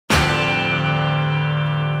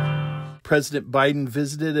President Biden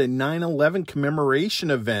visited a 9/11 commemoration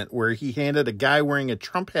event where he handed a guy wearing a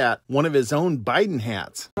Trump hat one of his own Biden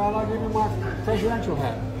hats. I'll give you my presidential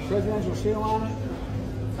hat. Presidential seal on it.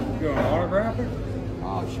 You want to autograph it?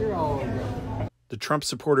 Oh, sure, I'll autograph it. The Trump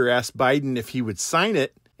supporter asked Biden if he would sign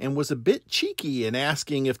it and was a bit cheeky in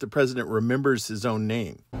asking if the president remembers his own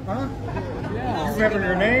name. Huh? Yeah. You remember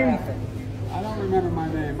your name? I don't remember my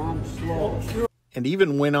name. I'm slow. And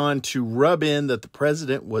even went on to rub in that the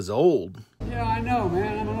president was old. Yeah, I know,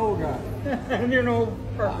 man. I'm an old guy. And you're an old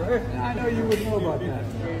person. I know you would know about that.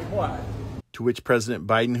 What? To which President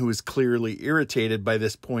Biden, who was clearly irritated by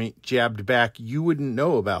this point, jabbed back, "You wouldn't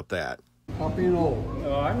know about that." Stop being old.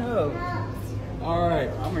 Oh, I know. All right.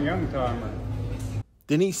 I'm a young timer.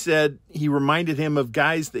 Then he said he reminded him of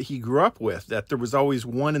guys that he grew up with, that there was always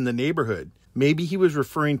one in the neighborhood. Maybe he was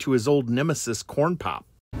referring to his old nemesis, Corn Pop.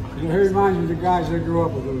 You know, he reminds me of the guys I grew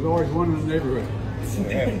up with. There was always one in the neighborhood.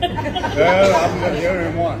 Well, I'm the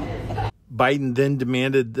only one. Biden then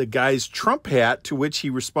demanded the guy's Trump hat, to which he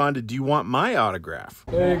responded, "Do you want my autograph?"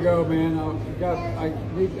 There you go, man.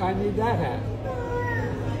 I need that hat.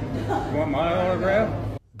 You want my autograph?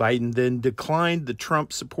 Biden then declined the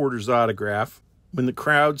Trump supporter's autograph. When the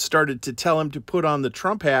crowd started to tell him to put on the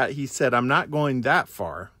Trump hat, he said, "I'm not going that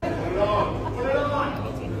far."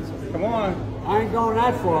 Come on. I ain't going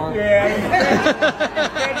that far. Yeah.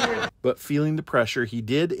 But feeling the pressure, he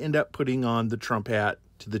did end up putting on the Trump hat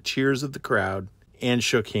to the cheers of the crowd and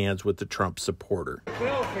shook hands with the Trump supporter.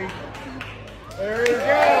 Selfie. There he goes.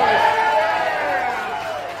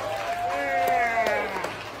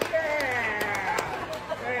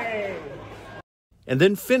 And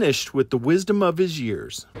then finished with the wisdom of his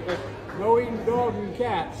years. No eating dogs and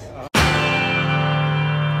cats.